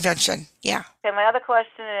after convention, yeah. Okay, my other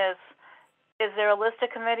question is there a list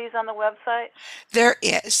of committees on the website? There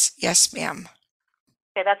is. Yes, ma'am.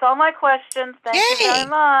 Okay, that's all my questions. Thank you very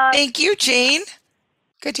much. Thank you, Jane.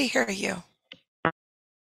 Good to hear you. Are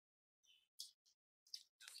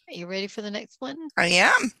you ready for the next one? I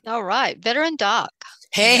am. All right. Veteran Doc.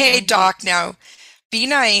 Hey, Doc, now be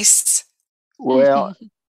nice. Well,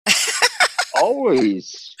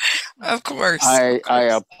 always. Of course. I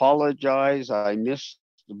apologize. I missed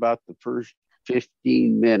about the first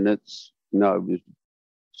 15 minutes. No, I was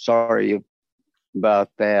sorry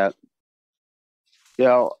about that.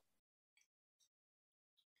 Now,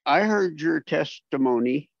 I heard your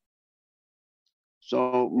testimony.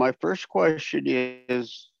 So my first question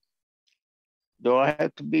is, do I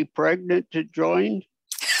have to be pregnant to join?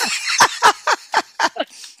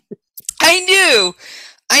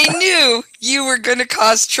 I knew you were going to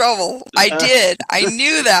cause trouble. I did. I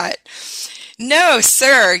knew that. No,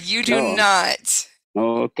 sir, you do not.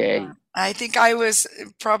 Okay. I think I was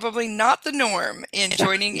probably not the norm in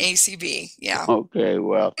joining ACB. Yeah. Okay,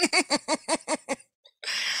 well.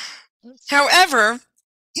 However,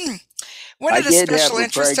 one of the special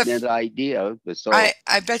interest idea, so I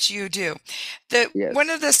bet you do. One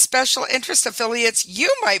of the special interest affiliates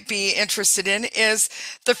you might be interested in is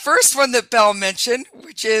the first one that Belle mentioned,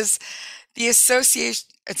 which is the association.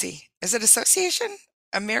 Let's see, is it association?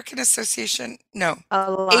 American Association? No.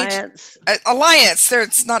 Alliance. Alliance. There,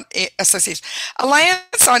 it's not association.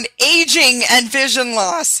 Alliance on Aging and Vision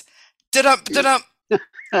Loss. Da-dum, da-dum.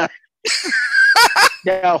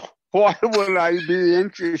 Now, Why would I be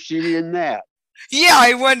interested in that? Yeah,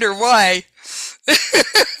 I wonder why.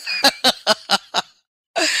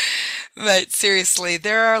 But seriously,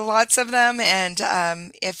 there are lots of them, and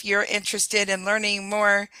if you're interested in learning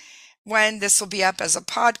more, this will be up as a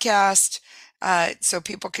podcast, so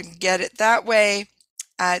people can get it that way.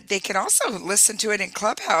 They can also listen to it in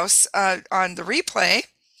Clubhouse on the replay,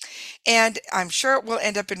 and I'm sure it will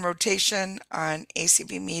end up in rotation on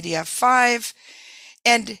ACB Media 5.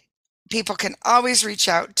 And people can always reach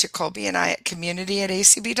out to Colby and I at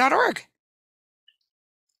community@acb.org.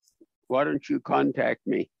 Why don't you contact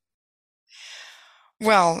me?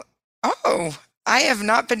 Well, I have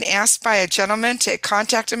not been asked by a gentleman to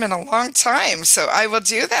contact him in a long time, so I will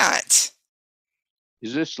do that.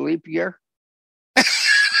 Is this leap year?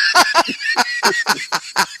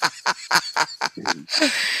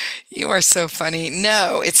 You are so funny.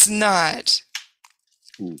 No, it's not.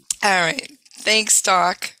 All right. Thanks,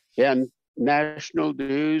 Doc. And national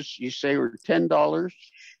dues, you say, were $10?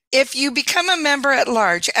 If you become a member at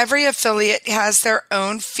large, every affiliate has their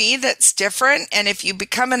own fee that's different. And if you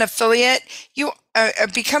become an affiliate, you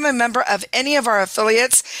become a member of any of our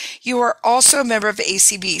affiliates, you are also a member of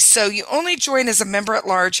ACB. So you only join as a member at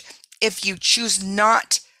large if you choose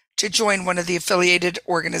not to join one of the affiliated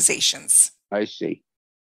organizations. I see.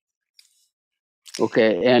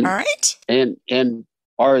 Okay. And, all right. And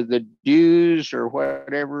are the dues or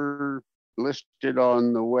whatever listed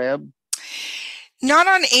on the web? Not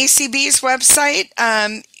on ACB's website.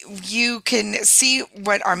 You can see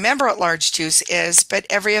what our member at large dues is, but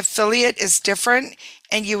every affiliate is different,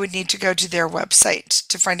 and you would need to go to their website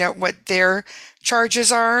to find out what their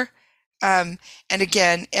charges are. And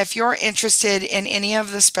again, if you're interested in any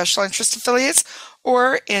of the special interest affiliates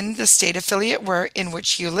or in the state affiliate in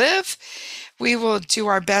which you live, we will do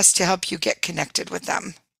our best to help you get connected with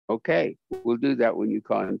them. Okay, we'll do that when you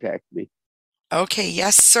contact me. Okay,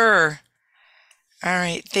 yes, sir. All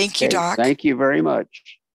right. Thank you, Doc. Thank you very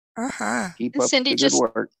much. Uh-huh. Keep up Cindy, the good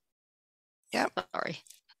work. Yep. Sorry.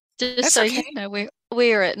 Just so you know,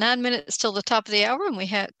 we are at 9 minutes till the top of the hour, and we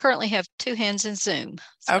currently have 2 hands in Zoom.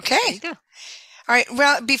 So okay. There you go. All right.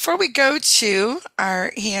 Well, before we go to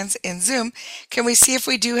our hands in Zoom, can we see if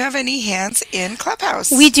we do have any hands in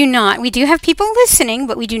Clubhouse? We do not. We do have people listening,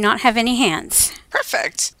 but we do not have any hands.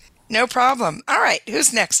 Perfect. No problem. All right.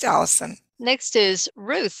 Who's next, Allison? Next is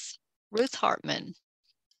Ruth Hartman.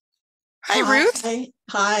 Hi, Ruth.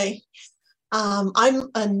 Hi.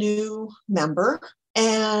 I'm a new member,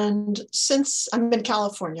 and since I'm in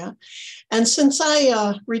California, and since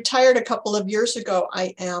I retired a couple of years ago,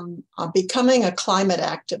 I am becoming a climate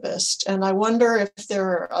activist. And I wonder if there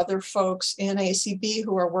are other folks in ACB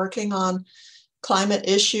who are working on climate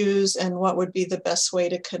issues and what would be the best way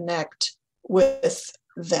to connect with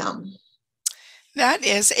them. That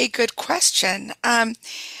is a good question.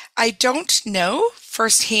 I don't know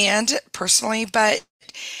firsthand personally, but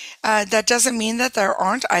that doesn't mean that there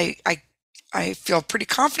aren't. I feel pretty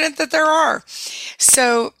confident that there are.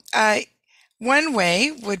 So one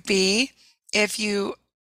way would be if you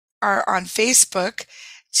are on Facebook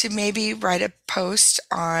to maybe write a post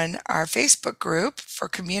on our Facebook group for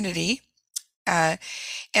community,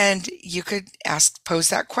 and you could pose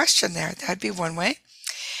that question there. That'd be one way.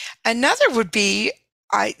 Another would be,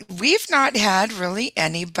 we've not had really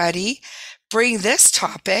anybody bring this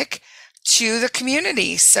topic to the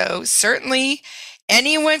community. So certainly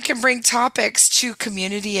anyone can bring topics to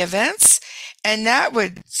community events, and that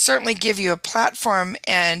would certainly give you a platform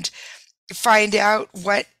and find out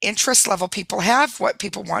what interest level people have, what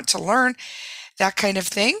people want to learn, that kind of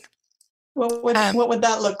thing. What would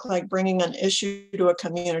that look like, bringing an issue to a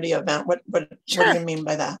community event? What Sure. do you mean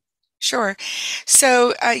by that? Sure.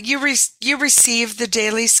 So you receive the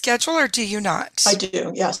daily schedule, or do you not? I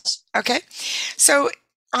do, yes. Okay. So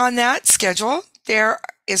on that schedule, there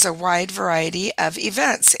is a wide variety of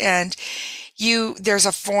events, and there's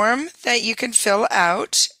a form that you can fill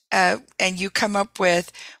out, and you come up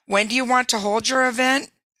with when do you want to hold your event,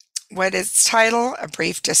 what is its title, a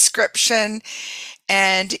brief description,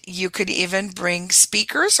 and you could even bring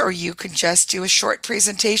speakers, or you could just do a short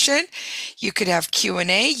presentation. You could have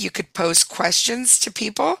Q&A. You could pose questions to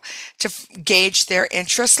people to gauge their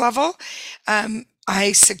interest level.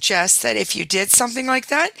 I suggest that if you did something like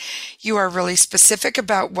that, you are really specific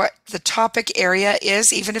about what the topic area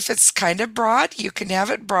is. Even if it's kind of broad, you can have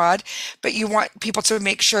it broad, but you want people to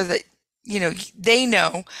make sure that they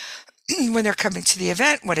know when they're coming to the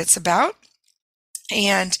event what it's about.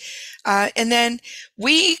 And then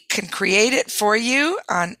we can create it for you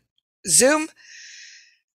on Zoom.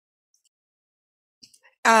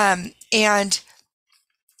 And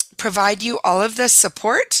provide you all of the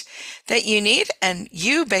support that you need, and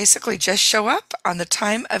you basically just show up on the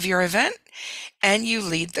time of your event and you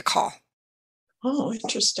lead the call. Oh,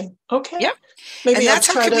 interesting. Okay. Yep. Maybe and that's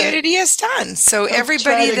I'll how try community is done. So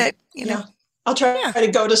everybody that, yeah. I'll try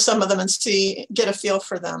to go to some of them and get a feel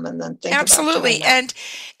for them, and then think absolutely. about doing that. And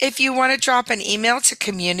if you want to drop an email to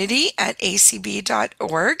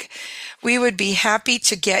community@acb.org, we would be happy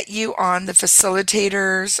to get you on the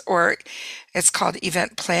facilitators, or it's called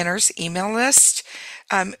event planners email list,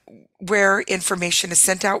 where information is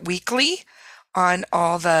sent out weekly on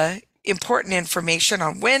all the important information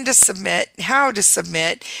on when to submit, how to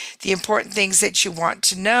submit, the important things that you want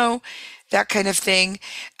to know, that kind of thing.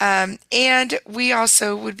 And we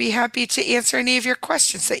also would be happy to answer any of your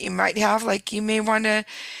questions that you might have. Like you may want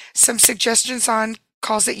some suggestions on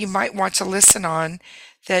calls that you might want to listen on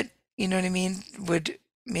that, you know what I mean, would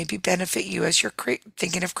maybe benefit you as you're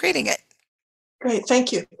thinking of creating it. Great.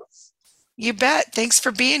 Thank you. You bet. Thanks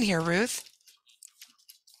for being here, Ruth.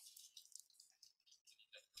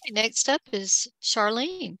 Next up is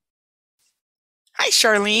Charlene. Hi,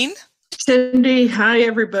 Charlene. Cindy, hi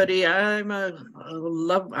everybody. I'm an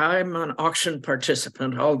auction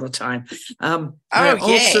participant all the time. I've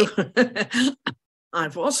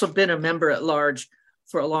also been a member at large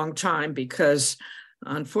for a long time because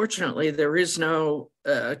unfortunately there is no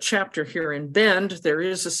chapter here in Bend. There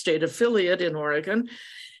is a state affiliate in Oregon,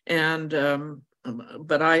 and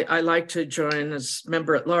but I like to join as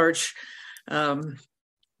member at large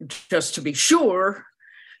just to be sure.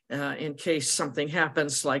 In case something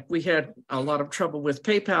happens, like we had a lot of trouble with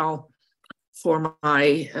PayPal for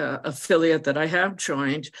my affiliate that I have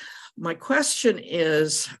joined. My question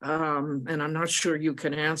is, and I'm not sure you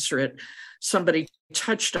can answer it, somebody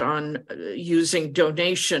touched on using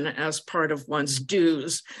donation as part of one's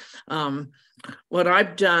dues. What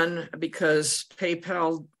I've done, because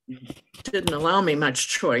PayPal didn't allow me much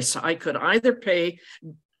choice, I could either pay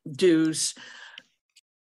dues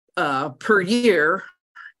per year,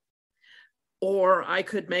 or I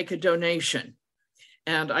could make a donation.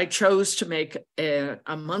 And I chose to make a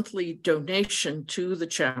monthly donation to the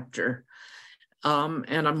chapter.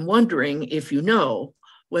 And I'm wondering if you know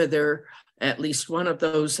whether at least one of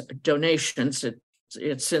those donations,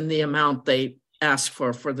 it's in the amount they ask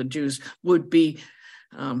for the dues, would be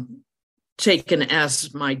taken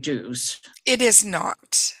as my dues. It is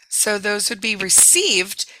not. So those would be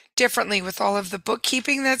received differently with all of the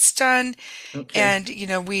bookkeeping that's done. Okay. And,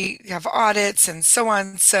 we have audits and so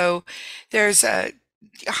on. So there's a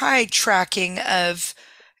high tracking of,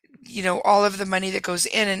 all of the money that goes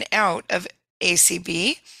in and out of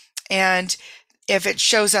ACB. And if it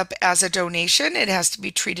shows up as a donation, it has to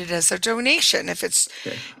be treated as a donation. If it's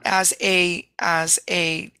as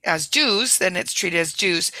dues, then it's treated as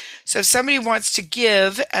dues. So if somebody wants to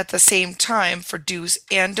give at the same time for dues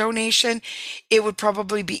and donation, it would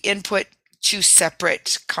probably be input to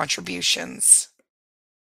separate contributions.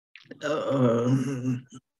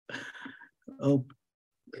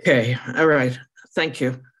 Okay. All right. Thank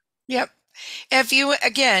you. Yep. If you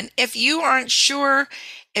aren't sure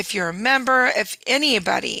if you're a member, if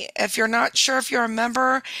you're not sure if you're a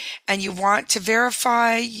member and you want to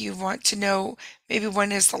verify, you want to know maybe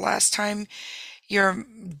when is the last time your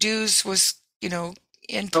dues was,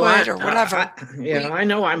 input or whatever. I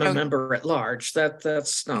know I'm a member at large.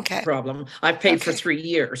 That's not the problem. I've paid for 3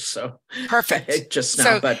 years, so perfect. Just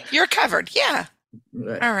now, but you're covered. Yeah.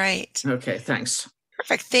 Right. All right. Okay. Thanks.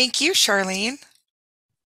 Perfect. Thank you, Charlene.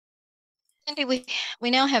 Cindy, we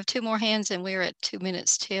now have 2 more hands, and we're at 2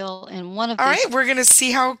 minutes till. And one of all right, we're going to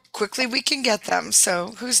see how quickly we can get them.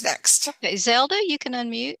 So who's next? Okay, Zelda, you can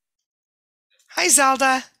unmute. Hi,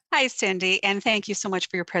 Zelda. Hi, Cindy, and thank you so much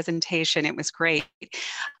for your presentation. It was great.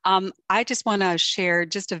 I just want to share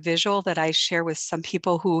just a visual that I share with some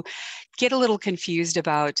people who get a little confused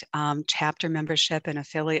about chapter membership and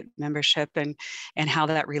affiliate membership and how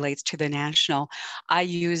that relates to the national. I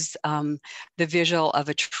use the visual of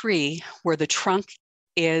a tree where the trunk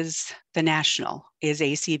is the national, is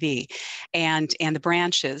ACB, and the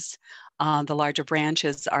branches. The larger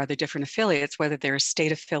branches are the different affiliates, whether they're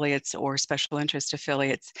state affiliates or special interest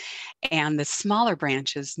affiliates. And the smaller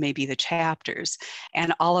branches may be the chapters.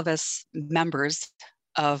 And all of us members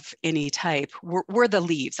of any type, we're the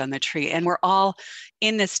leaves on the tree. And we're all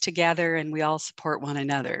in this together and we all support one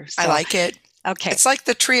another. So, I like it. Okay. It's like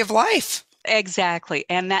the tree of life. Exactly.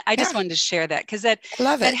 And that I just wanted to share that because that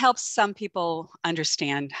helps some people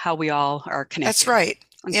understand how we all are connected. That's right.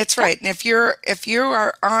 It's right. And if you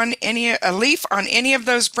are on a leaf on any of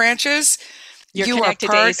those branches, you are part to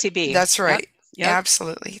ACB. That's right. Yep.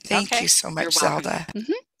 Absolutely. Thank you so much, Zelda.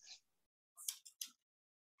 Mm-hmm.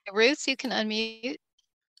 Ruth, you can unmute.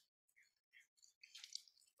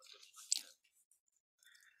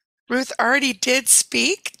 Ruth already did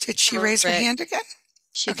speak. Did she raise her hand again?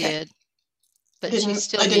 She did. But I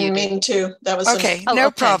didn't mean to. That was okay. No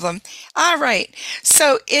problem. All right.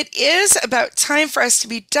 So it is about time for us to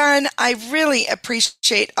be done. I really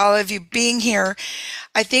appreciate all of you being here.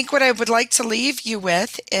 I think what I would like to leave you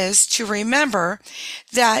with is to remember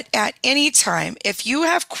that at any time, if you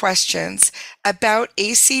have questions about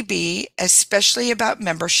ACB, especially about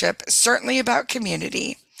membership, certainly about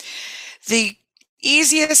community, the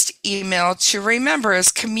easiest email to remember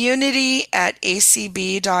is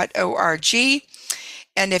community@acb.org.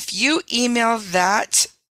 And if you email that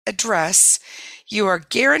address, you are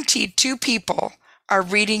guaranteed 2 people are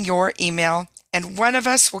reading your email, and one of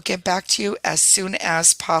us will get back to you as soon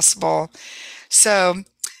as possible. So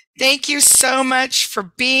thank you so much for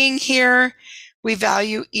being here. We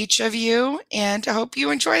value each of you, and I hope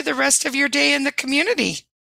you enjoy the rest of your day in the community.